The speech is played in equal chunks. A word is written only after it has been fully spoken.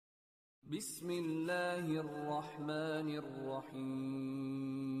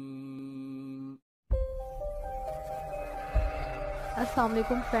बिस्मिल्लाहिर्रहमानिर्रहीम। Assalamu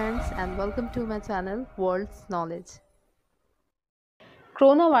alaikum friends and welcome to my channel World's Knowledge।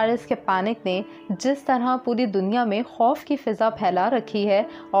 Corona virus के panic ने जिस तरह पूरी दुनिया में खौफ की फ़िज़ा फैला रखी है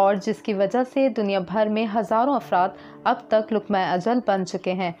और जिसकी वजह से दुनिया भर में हज़ारों अफराद अब तक लुक़मा अजल बन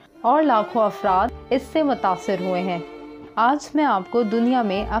चुके हैं और लाखों अफराद इससे मुतासिर हुए हैं। आज मैं आपको दुनिया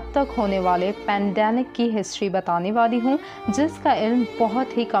में अब तक होने वाले पैंडेमिक की हिस्ट्री बताने वाली हूँ जिसका इल्म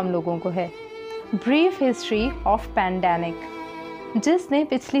बहुत ही कम लोगों को है। ब्रीफ हिस्ट्री ऑफ पैंडेमिक, जिसने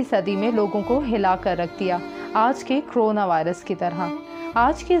पिछली सदी में लोगों को हिला कर रख दिया, आज के कोरोना वायरस की तरह।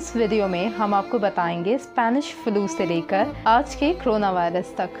 आज की इस वीडियो में हम आपको बताएंगे स्पेनिश फ्लू से लेकर आज के कोरोना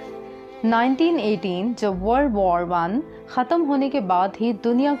वायरस तक। 1918 जब वर्ल्ड वॉर 1 ख़त्म होने के बाद ही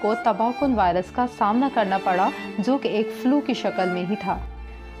दुनिया को तबाहकुन वायरस का सामना करना पड़ा जो कि एक फ्लू की शक्ल में ही था।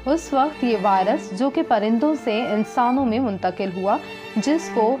 उस वक्त ये वायरस जो कि परिंदों से इंसानों में मुंतकिल हुआ,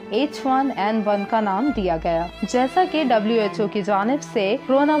 जिसको H1N1 का नाम दिया गया, जैसा कि WHO की जानिब से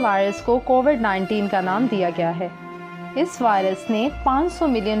कोरोना वायरस को कोविड-19 का नाम दिया गया है। इस वायरस ने 500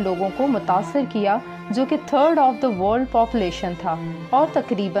 मिलियन लोगों को मुतासर किया जो कि third of the world population था और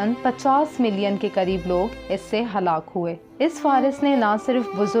तकरीबन 50 मिलियन के करीब लोग इससे हलाक हुए। इस वायरस ने न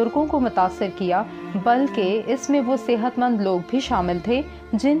सिर्फ बुजुर्गों को मुतासर किया बल्कि इसमें वो सेहतमंद लोग भी शामिल थे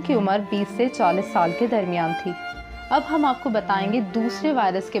जिनकी उम्र 20 से 40 साल के दरमियान थी। अब हम आपको बताएंगे दूसरे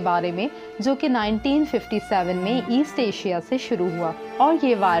वायरस के बारे में जो कि 1957 में ईस्ट एशिया से शुरू हुआ और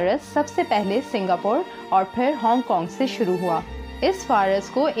ये वायरस सबसे पहले सिंगापुर और फिर हांगकांग से शुरू हुआ। इस वायरस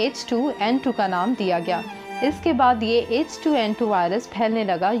को H2N2 का नाम दिया गया। इसके बाद ये H2N2 वायरस फैलने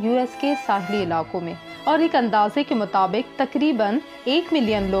लगा यूएस के साहली इलाकों में और एक अंदाजे के मुताबिक तकरीबन 1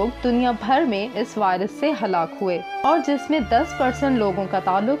 मिलियन लोग दुनिया भर में इस वायरस से हलाक हुए और जिसमें 10% लोगों का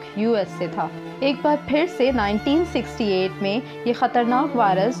ताल्लुक यूएस से था। एक बार फिर से 1968 में ये ख़तरनाक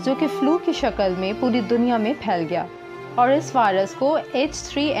वायरस जो कि फ्लू की शक्ल में पूरी दुनिया में फैल गया और इस वायरस को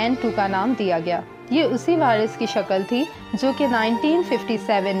H3N2 का नाम दिया गया। ये उसी वायरस की शक्ल थी जो कि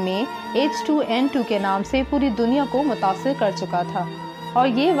 1957 में H2N2 के नाम से पूरी दुनिया को मुतासिर कर चुका था और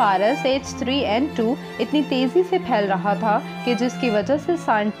ये वायरस H3N2 इतनी तेज़ी से फैल रहा था कि जिसकी वजह से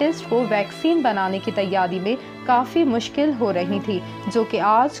साइंटिस्ट को वैक्सीन बनाने की तैयारी में काफ़ी मुश्किल हो रही थी, जो कि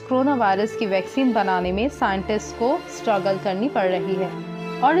आज कोरोना वायरस की वैक्सीन बनाने में साइंटिस्ट को स्ट्रगल करनी पड़ रही है।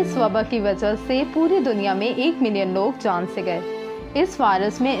 और इस वबा की वजह से पूरी दुनिया में 1 मिलियन लोग जान से गए। इस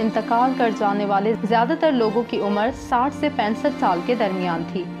वायरस में इंतकाल कर जाने वाले ज़्यादातर लोगों की उम्र 60 से 65 साल के दरमियान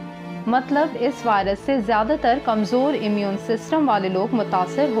थी। मतलब इस वायरस से ज़्यादातर कमज़ोर इम्यून सिस्टम वाले लोग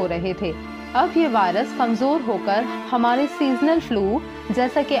मुतासर हो रहे थे। अब ये वायरस कमज़ोर होकर हमारे सीजनल फ्लू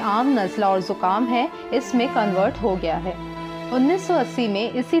जैसा कि आम नज़ला और ज़ुकाम है इसमें कन्वर्ट हो गया है। 1980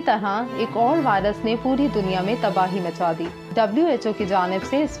 में इसी तरह एक और वायरस ने पूरी दुनिया में तबाही मचा दी। WHO की जानिब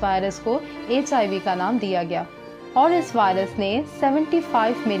से इस वायरस को HIV का नाम दिया गया और इस वायरस ने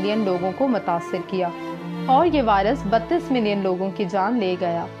 75 मिलियन लोगों को मुतासिर किया और ये वायरस 32 मिलियन लोगों की जान ले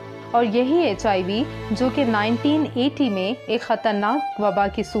गया। और यही HIV जो कि 1980 में एक ख़तरनाक वबा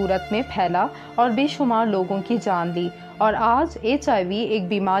की सूरत में फैला और बेशुमार लोगों की जान ली। और आज HIV एक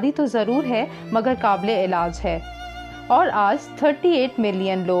बीमारी तो ज़रूर है मगर काबिले इलाज है और आज 38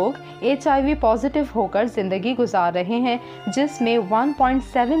 मिलियन लोग HIV पॉजिटिव होकर ज़िंदगी गुजार रहे हैं, जिसमें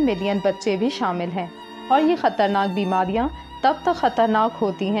 1.7 मिलियन बच्चे भी शामिल हैं। और ये ख़तरनाक बीमारियां तब तक ख़तरनाक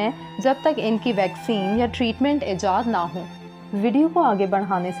होती हैं जब तक इनकी वैक्सीन या ट्रीटमेंट ईजाद ना हो। वीडियो को आगे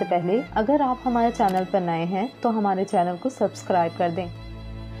बढ़ाने से पहले अगर आप हमारे चैनल पर नए हैं तो हमारे चैनल को सब्सक्राइब कर दें।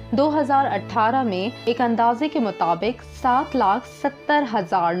 2018 में एक अंदाजे के मुताबिक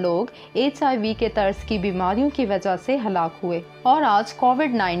 7,70,000 लोग HIV के तर्ज की बीमारियों की वजह से हलाक हुए और आज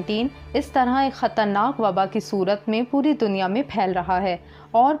कोविड-19 इस तरह एक ख़तरनाक वबा की सूरत में पूरी दुनिया में फैल रहा है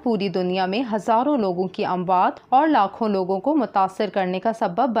और पूरी दुनिया में हज़ारों लोगों की अमवात और लाखों लोगों को मुतासिर करने का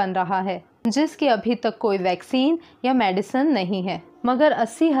सबब बन रहा है, जिसकी अभी तक कोई वैक्सीन या मेडिसिन नहीं है, मगर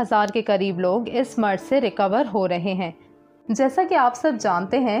 80,000 के करीब लोग इस मर्ज से रिकवर हो रहे हैं। जैसा कि आप सब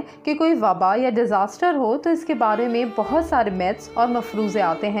जानते हैं कि कोई वबा या डिज़ास्टर हो तो इसके बारे में बहुत सारे मिथ्स और मफरूज़े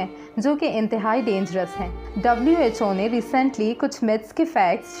आते हैं जो कि इंतहाई डेंजरस हैं। WHO ने रिसेंटली कुछ मिथ्स के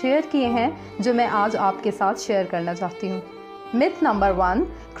फैक्ट्स शेयर किए हैं जो मैं आज आपके साथ शेयर करना चाहती हूँ। मिथ नंबर 1,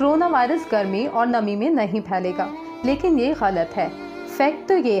 कोरोना वायरस गर्मी और नमी में नहीं फैलेगा, लेकिन ये गलत है। फैक्ट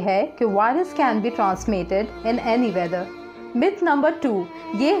तो ये है कि virus can be transmitted in any weather. Myth number 2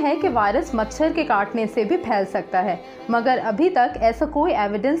 ये है कि वायरस मच्छर के काटने से भी फैल सकता है, मगर अभी तक ऐसा कोई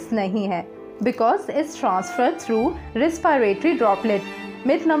एविडेंस नहीं है because it's transfer through respiratory droplet.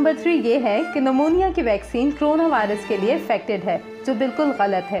 Myth number 3 ये है कि निमोनिया की वैक्सीन कोरोना वायरस के लिए इफेक्टेड है, जो बिल्कुल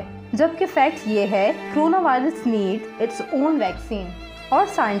गलत है। जबकि फैक्ट ये है corona virus need its own vaccine और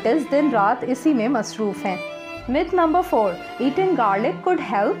साइंटिस्ट दिन रात इसी में मसरूफ़ हैं। Myth number 4, eating garlic could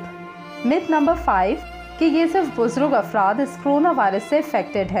help. Myth number 5 कि ये सिर्फ बुजुर्ग अफराद इस कोरोना वायरस से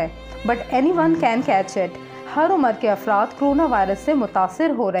इफेक्टेड है, but anyone can catch it. हर उम्र के अफराद कोरोना वायरस से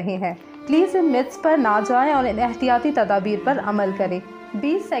मुतासिर हो रहे हैं। प्लीज़ इन मिथ्स पर ना जाएं और इन एहतियाती तदाबीर पर अमल करें।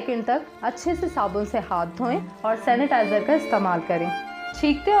 20 सेकंड तक अच्छे से साबुन से हाथ धोएं और सैनिटाइज़र का इस्तेमाल करें।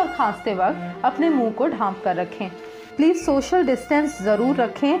 छींकते और खांसते वक्त अपने मुंह को ढांप कर रखें। प्लीज़ सोशल डिस्टेंस ज़रूर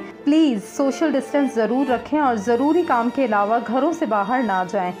रखें और ज़रूरी काम के अलावा घरों से बाहर ना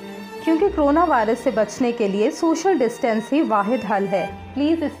जाएं, क्योंकि कोरोना वायरस से बचने के लिए सोशल डिस्टेंस ही वाहिद हल है।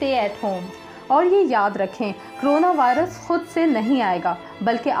 प्लीज़ स्टे एट होम और ये याद रखें, कोरोना वायरस खुद से नहीं आएगा,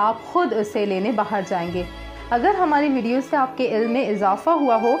 बल्कि आप खुद उसे लेने बाहर जाएंगे। अगर हमारी वीडियो से आपके इल्म में इजाफा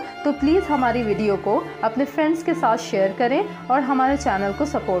हुआ हो तो प्लीज़ हमारी वीडियो को अपने फ्रेंड्स के साथ शेयर करें और हमारे चैनल को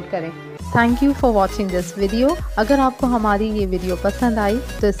सपोर्ट करें। Thank you for watching this video. अगर आपको हमारी ये वीडियो पसंद आई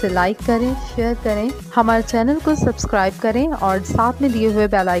तो इसे लाइक करें, शेयर करें, हमारे चैनल को सब्सक्राइब करें और साथ में दिए हुए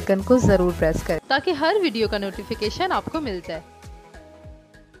बेल आइकन को ज़रूर प्रेस करें ताकि हर वीडियो का नोटिफिकेशन आपको मिल जाए।